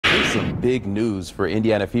some big news for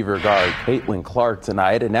Indiana Fever guard Caitlin Clark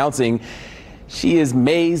tonight, announcing she is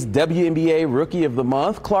May's WNBA Rookie of the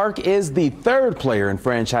Month. Clark is the third player in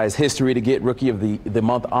franchise history to get Rookie of the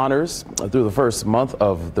Month honors. Through the first month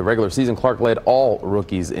of the regular season, Clark led all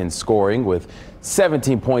rookies in scoring with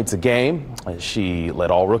 17 points a game. She led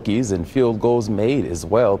all rookies in field goals made as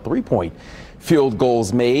well. 3-point field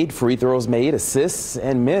goals made, free throws made, assists,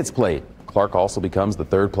 and minutes played. Clark also becomes the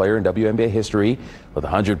third player in WNBA history with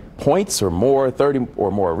 100 points or more, 30 or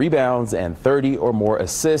more rebounds, and 30 or more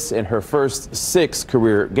assists in her first 6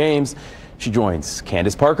 career games. She joins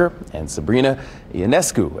Candace Parker and Sabrina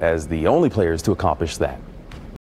Ionescu as the only players to accomplish that.